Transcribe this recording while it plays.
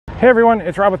Hey everyone,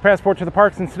 it's Rob with Passport to the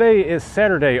Parks, and today is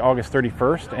Saturday, August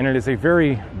 31st, and it is a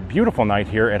very beautiful night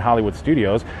here at Hollywood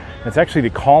Studios. It's actually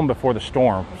the calm before the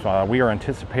storm. So, we are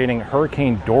anticipating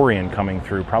Hurricane Dorian coming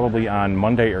through probably on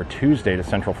Monday or Tuesday to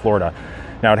Central Florida.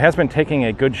 Now, it has been taking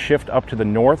a good shift up to the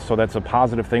north, so that's a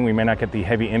positive thing. We may not get the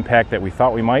heavy impact that we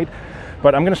thought we might.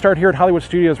 But I'm going to start here at Hollywood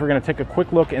Studios. We're going to take a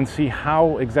quick look and see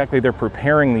how exactly they're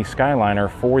preparing the Skyliner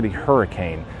for the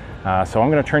hurricane. So I'm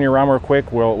going to turn you around real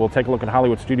quick. We'll take a look at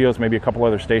Hollywood Studios, maybe a couple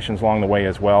other stations along the way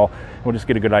as well. We'll just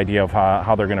get a good idea of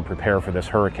how they're going to prepare for this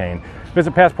hurricane.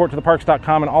 Visit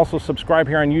PassportToTheParks.com and also subscribe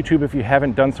here on YouTube if you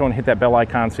haven't done so, and hit that bell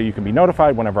icon so you can be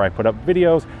notified whenever I put up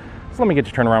videos. So let me get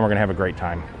you turned around. We're going to have a great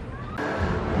time.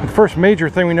 The first major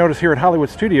thing we notice here at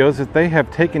Hollywood Studios is they have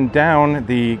taken down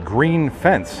the green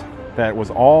fence that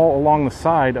was all along the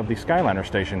side of the Skyliner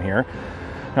station here.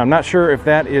 Now, I'm not sure if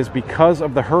that is because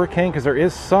of the hurricane, because there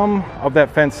is some of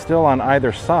that fence still on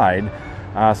either side.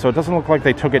 So it doesn't look like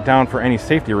they took it down for any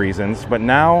safety reasons. But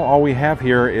now all we have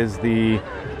here is the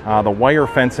wire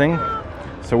fencing.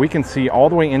 So we can see all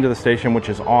the way into the station, which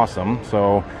is awesome.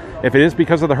 So if it is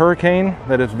because of the hurricane,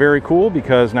 that is very cool,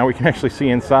 because now we can actually see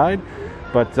inside.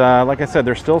 But like I said,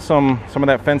 there's still some of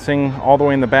that fencing all the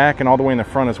way in the back and all the way in the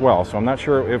front as well. So I'm not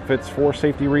sure if it's for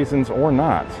safety reasons or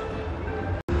not.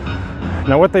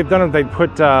 Now what they've done is they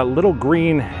put little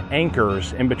green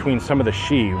anchors in between some of the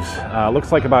sheaves.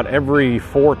 Looks like about every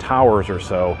 4 towers or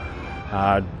so.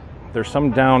 There's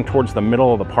some down towards the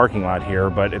middle of the parking lot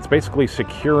here, but it's basically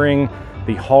securing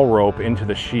the haul rope into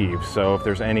the sheaves. So if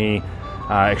there's any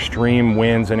extreme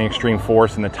winds, any extreme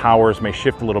force, and the towers may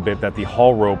shift a little bit, that the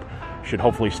haul rope should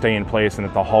hopefully stay in place and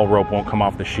that the haul rope won't come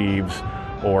off the sheaves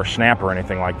or snap or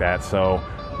anything like that. So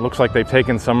it looks like they've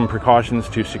taken some precautions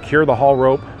to secure the haul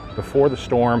rope before the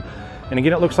storm. And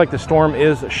again, it looks like the storm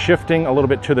is shifting a little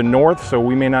bit to the north, so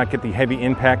we may not get the heavy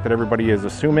impact that everybody is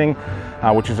assuming,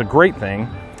 which is a great thing.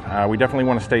 We definitely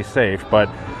want to stay safe, but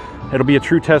it'll be a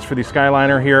true test for the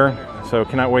Skyliner here, so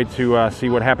cannot wait to see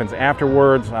what happens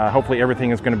afterwards. Hopefully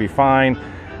everything is going to be fine.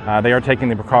 They are taking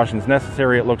the precautions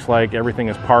necessary. It looks like everything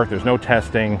is parked, there's no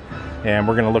testing, and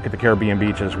we're going to look at the Caribbean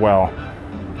beach as well.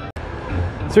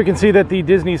 So you can see that the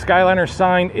Disney Skyliner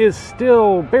sign is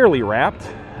still barely wrapped.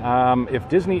 If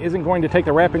Disney isn't going to take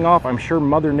the wrapping off, I'm sure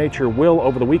Mother Nature will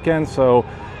over the weekend, so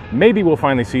maybe we'll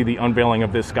finally see the unveiling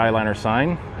of this Skyliner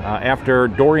sign after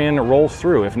Dorian rolls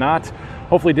through. If not,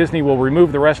 hopefully Disney will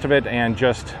remove the rest of it and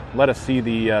just let us see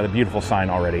the beautiful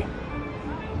sign already.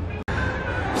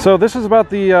 So this is about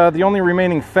the only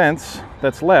remaining fence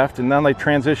that's left, and then they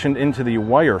transitioned into the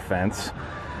wire fence.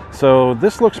 So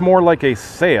this looks more like a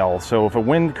sail. So if a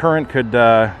wind current could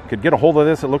get a hold of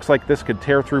this, it looks like this could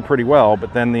tear through pretty well.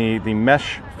 But then the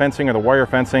mesh fencing or the wire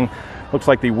fencing looks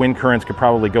like the wind currents could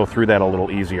probably go through that a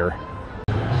little easier.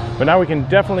 But now we can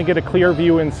definitely get a clear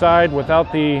view inside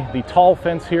without the tall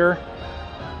fence here.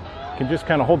 You can just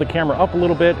kind of hold the camera up a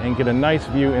little bit and get a nice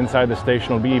view inside the station.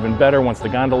 It'll be even better once the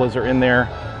gondolas are in there.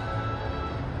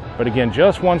 But again,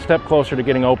 just one step closer to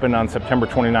getting open on September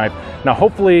 29th. Now,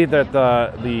 hopefully that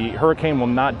the hurricane will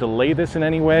not delay this in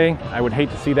any way. I would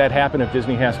hate to see that happen if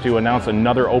Disney has to announce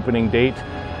another opening date,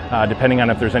 depending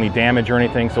on if there's any damage or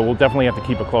anything. So we'll definitely have to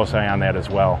keep a close eye on that as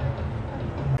well.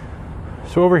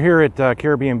 So over here at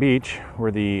Caribbean Beach, where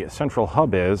the central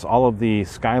hub is, all of the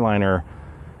Skyliner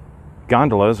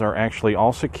gondolas are actually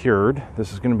all secured.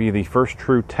 This is going to be the first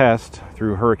true test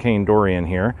through Hurricane Dorian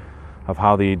here of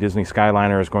how the Disney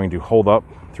Skyliner is going to hold up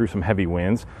through some heavy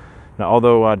winds. Now,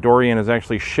 although Dorian is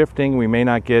actually shifting, we may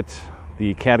not get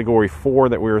the Category 4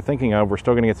 that we were thinking of. We're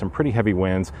still going to get some pretty heavy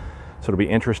winds, so it'll be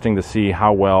interesting to see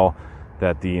how well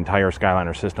that the entire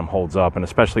Skyliner system holds up, and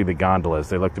especially the gondolas.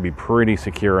 They look to be pretty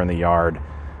secure in the yard,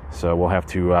 so we'll have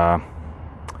to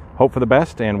hope for the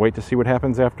best and wait to see what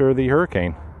happens after the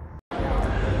hurricane.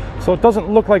 So it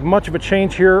doesn't look like much of a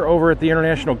change here over at the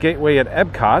International Gateway at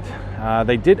Epcot.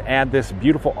 They did add this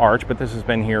beautiful arch, but this has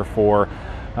been here for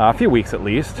a few weeks at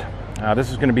least.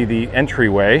 This is going to be the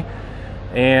entryway,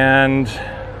 and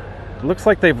it looks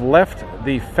like they've left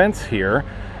the fence here.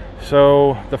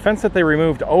 So the fence that they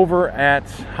removed over at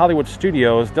Hollywood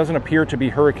Studios doesn't appear to be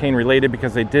hurricane related,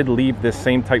 because they did leave this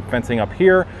same type fencing up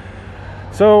here.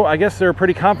 So I guess they're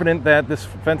pretty confident that this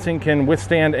fencing can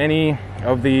withstand any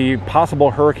of the possible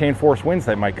hurricane force winds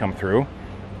that might come through.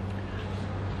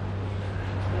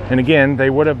 And again, they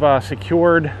would have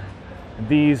secured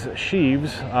these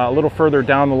sheaves a little further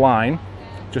down the line,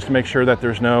 just to make sure that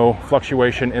there's no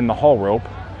fluctuation in the haul rope.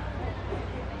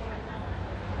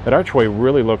 That archway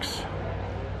really looks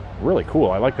really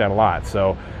cool. I like that a lot.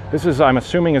 So this is, I'm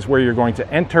assuming, is where you're going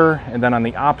to enter, and then on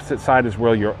the opposite side is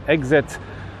where you'll exit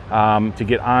to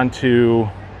get onto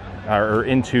or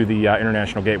into the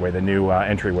International Gateway, the new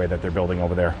entryway that they're building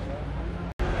over there.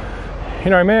 You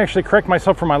know, I may actually correct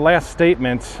myself for my last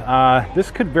statement.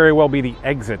 This could very well be the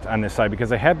exit on this side, because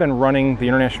they have been running the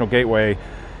International Gateway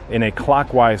in a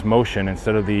clockwise motion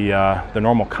instead of the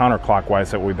normal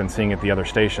counterclockwise that we've been seeing at the other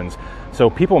stations. So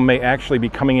people may actually be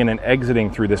coming in and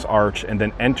exiting through this arch and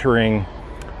then entering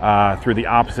through the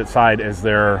opposite side as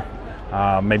they're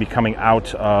maybe coming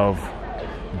out of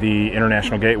the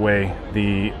International Gateway,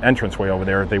 the entranceway over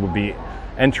there. They would be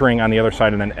entering on the other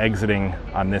side and then exiting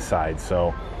on this side.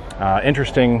 So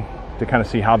interesting to kind of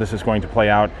see how this is going to play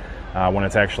out when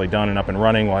it's actually done and up and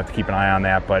running. We'll have to keep an eye on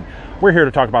that, but we're here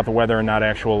to talk about the weather and not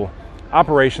actual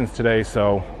operations today,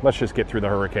 so let's just get through the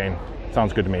hurricane.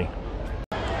 Sounds good to me.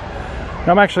 Now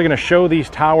I'm actually going to show these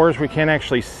towers. We can't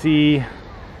actually see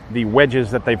the wedges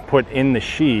that they've put in the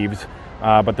sheaves,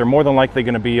 but they're more than likely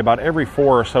going to be about every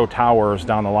 4 or so towers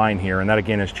down the line here, and that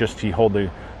again is just to hold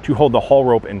the haul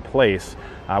rope in place.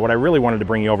 What I really wanted to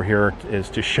bring you over here is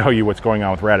to show you what's going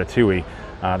on with Ratatouille.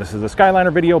 This is a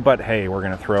Skyliner video, but hey, we're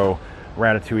going to throw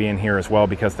Ratatouille in here as well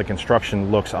because the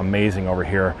construction looks amazing over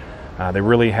here. They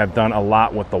really have done a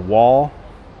lot with the wall.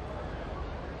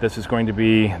 This is going to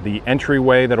be the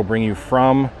entryway that'll bring you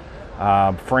from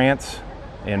France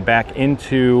and back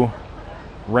into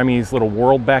Remy's little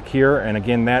world back here. And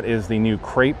again, that is the new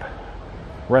crepe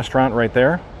restaurant right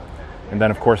there. And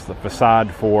then of course the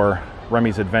facade for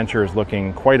Remy's Adventure is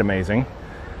looking quite amazing.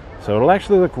 So it'll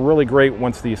actually look really great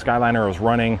once the Skyliner is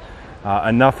running.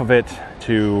 Enough of it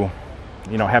to,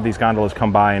 you know, have these gondolas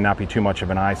come by and not be too much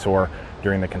of an eyesore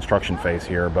during the construction phase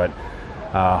here. But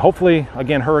hopefully,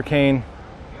 again, hurricane,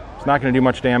 it's not going to do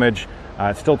much damage.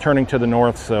 It's still turning to the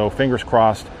north, so fingers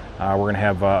crossed we're going to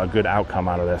have a good outcome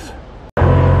out of this.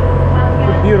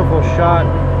 A beautiful shot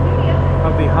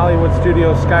of the Hollywood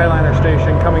Studios Skyliner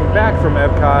station coming back from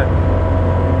Epcot,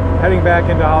 heading back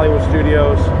into Hollywood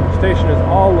Studios. The station is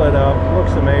all lit up,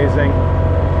 looks amazing.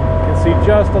 You can see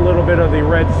just a little bit of the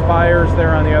red spires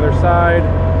there on the other side.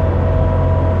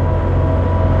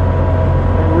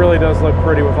 It really does look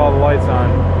pretty with all the lights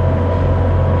on.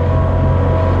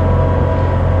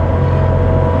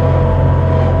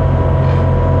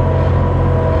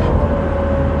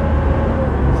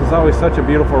 This is always such a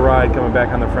beautiful ride coming back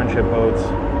on the Friendship boats.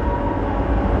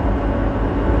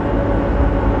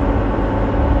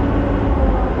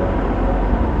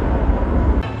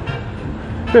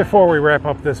 Before we wrap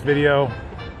up this video,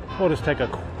 we'll just take a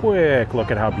quick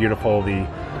look at how beautiful the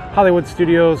Hollywood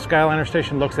Studios Skyliner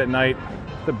station looks at night.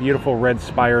 The beautiful red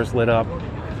spires lit up.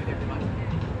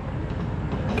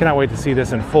 Cannot wait to see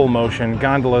this in full motion.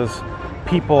 Gondolas,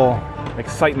 people,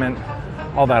 excitement,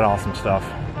 all that awesome stuff.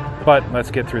 But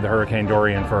let's get through the Hurricane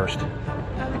Dorian first.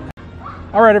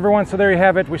 All right, everyone, so there you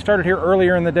have it. We started here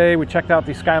earlier in the day. We checked out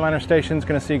the Skyliner stations,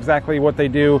 going to see exactly what they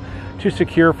do to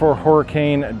secure for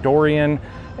Hurricane Dorian.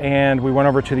 And we went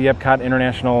over to the Epcot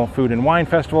International Food and Wine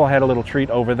Festival, had a little treat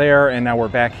over there, and now we're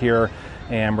back here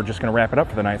and we're just going to wrap it up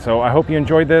for the night. So I hope you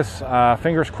enjoyed this.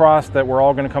 Fingers crossed that we're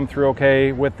all going to come through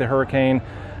okay with the hurricane.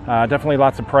 Definitely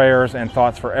lots of prayers and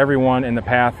thoughts for everyone in the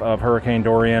path of Hurricane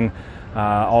Dorian.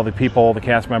 All the people, the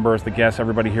cast members, the guests,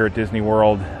 everybody here at Disney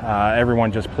World.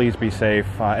 Everyone just please be safe.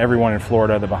 Everyone in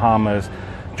Florida, the Bahamas,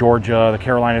 Georgia, the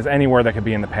Carolinas, anywhere that could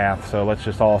be in the path. So let's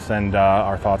just all send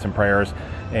our thoughts and prayers.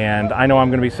 And I know I'm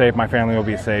going to be safe. My family will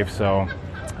be safe. So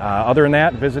other than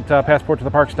that, visit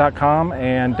passporttotheparks.com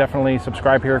and definitely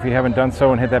subscribe here if you haven't done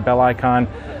so and hit that bell icon.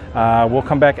 We'll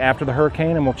come back after the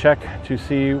hurricane and we'll check to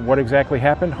see what exactly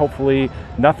happened. Hopefully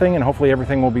nothing, and hopefully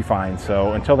everything will be fine.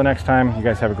 So until the next time, you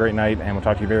guys have a great night and we'll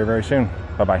talk to you very, very soon.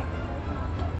 Bye-bye.